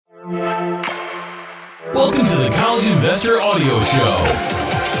Welcome to the College Investor Audio Show,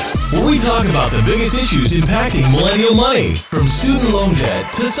 where we talk about the biggest issues impacting millennial money, from student loan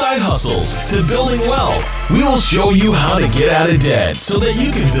debt to side hustles to building wealth. We will show you how to get out of debt so that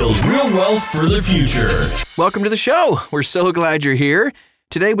you can build real wealth for the future. Welcome to the show. We're so glad you're here.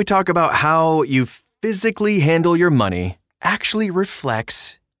 Today we talk about how you physically handle your money actually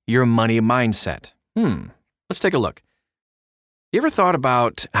reflects your money mindset. Let's take a look. You ever thought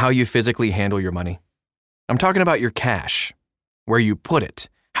about how you physically handle your money? I'm talking about your cash, where you put it,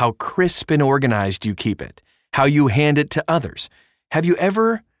 how crisp and organized you keep it, how you hand it to others. Have you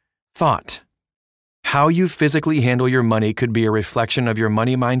ever thought how you physically handle your money could be a reflection of your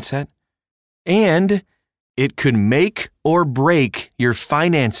money mindset? And it could make or break your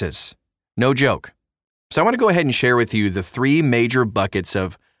finances. No joke. So I want to go ahead and share with you the three major buckets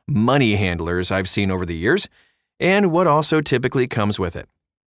of money handlers I've seen over the years and what also typically comes with it.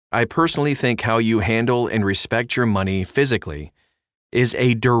 I personally think how you handle and respect your money physically is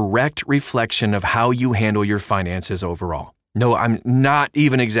a direct reflection of how you handle your finances overall. No, I'm not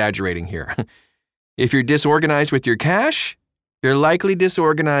even exaggerating here. If you're disorganized with your cash, you're likely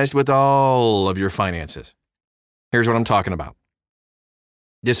disorganized with all of your finances. Here's what I'm talking about.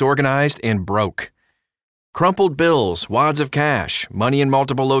 Disorganized and broke. Crumpled bills, wads of cash, money in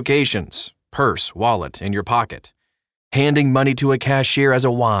multiple locations, purse, wallet, in your pocket. Handing money to a cashier as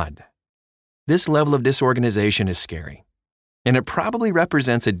a wad. This level of disorganization is scary, and it probably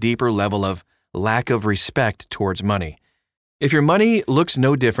represents a deeper level of lack of respect towards money. If your money looks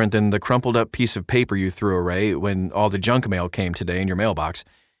no different than the crumpled up piece of paper you threw away when all the junk mail came today in your mailbox,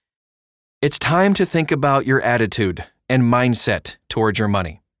 it's time to think about your attitude and mindset towards your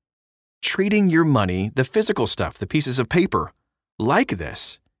money. Treating your money, the physical stuff, the pieces of paper, like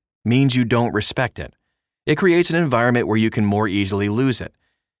this means you don't respect it. It creates an environment where you can more easily lose it.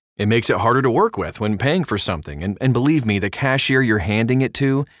 It makes it harder to work with when paying for something, and believe me, the cashier you're handing it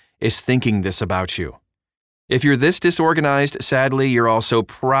to is thinking this about you. If you're this disorganized, sadly, you're also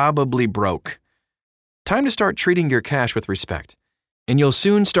probably broke. Time to start treating your cash with respect, and you'll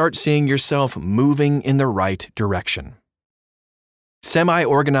soon start seeing yourself moving in the right direction.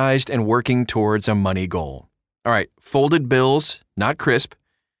 Semi-organized and working towards a money goal. All right, folded bills, not crisp.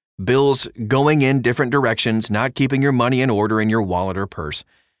 Bills going in different directions, not keeping your money in order in your wallet or purse.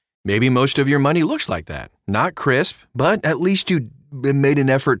 Maybe most of your money looks like that. Not crisp, but at least you made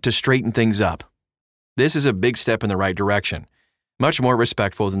an effort to straighten things up. This is a big step in the right direction. Much more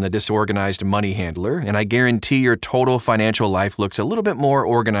respectful than the disorganized money handler, and I guarantee your total financial life looks a little bit more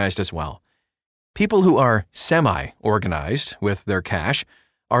organized as well. People who are semi-organized with their cash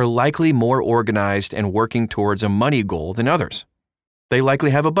are likely more organized and working towards a money goal than others. They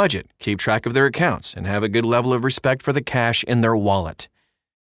likely have a budget, keep track of their accounts, and have a good level of respect for the cash in their wallet.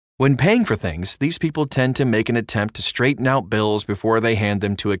 When paying for things, these people tend to make an attempt to straighten out bills before they hand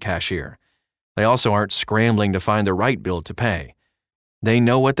them to a cashier. They also aren't scrambling to find the right bill to pay. They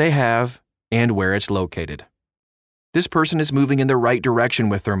know what they have and where it's located. This person is moving in the right direction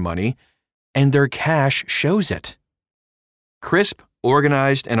with their money, and their cash shows it. Crisp,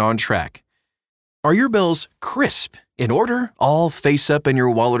 organized, and on track. Are your bills crisp, in order, all face up in your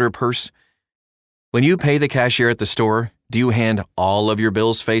wallet or purse? When you pay the cashier at the store, do you hand all of your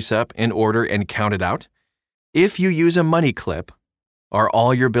bills face up in order and count it out? If you use a money clip, are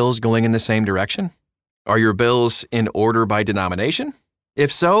all your bills going in the same direction? Are your bills in order by denomination?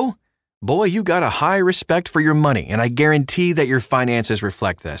 If so, boy, you got a high respect for your money, and I guarantee that your finances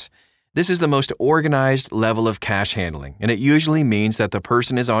reflect this. This is the most organized level of cash handling, and it usually means that the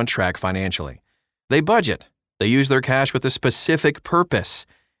person is on track financially. They budget. They use their cash with a specific purpose,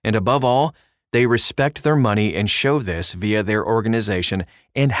 and above all, they respect their money and show this via their organization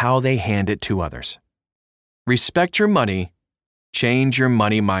and how they hand it to others. Respect your money, change your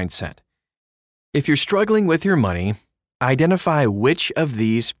money mindset. If you're struggling with your money, identify which of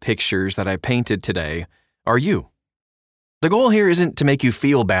these pictures that I painted today are you. The goal here isn't to make you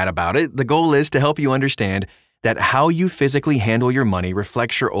feel bad about it. The goal is to help you understand that how you physically handle your money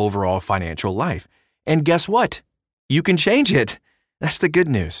reflects your overall financial life. And guess what? You can change it. That's the good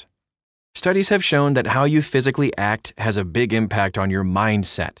news. Studies have shown that how you physically act has a big impact on your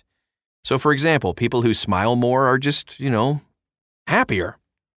mindset. So, for example, people who smile more are just, happier.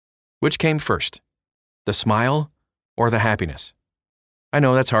 Which came first, the smile or the happiness? I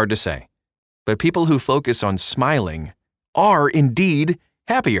know that's hard to say, but people who focus on smiling are indeed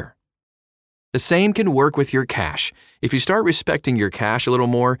happier. The same can work with your cash. If you start respecting your cash a little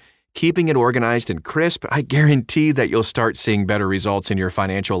more, keeping it organized and crisp, I guarantee that you'll start seeing better results in your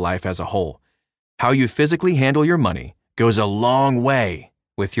financial life as a whole. How you physically handle your money goes a long way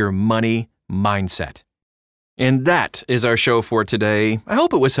with your money mindset. And that is our show for today. I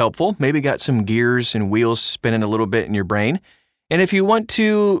hope it was helpful. Maybe got some gears and wheels spinning a little bit in your brain. And if you want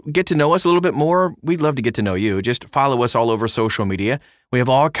to get to know us a little bit more, we'd love to get to know you. Just follow us all over social media. We have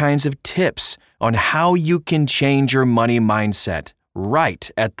all kinds of tips on how you can change your money mindset right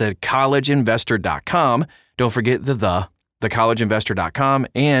at thecollegeinvestor.com. Don't forget thecollegeinvestor.com,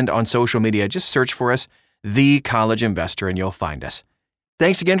 and on social media, just search for us, The College Investor, and you'll find us.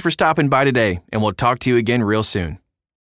 Thanks again for stopping by today, and we'll talk to you again real soon.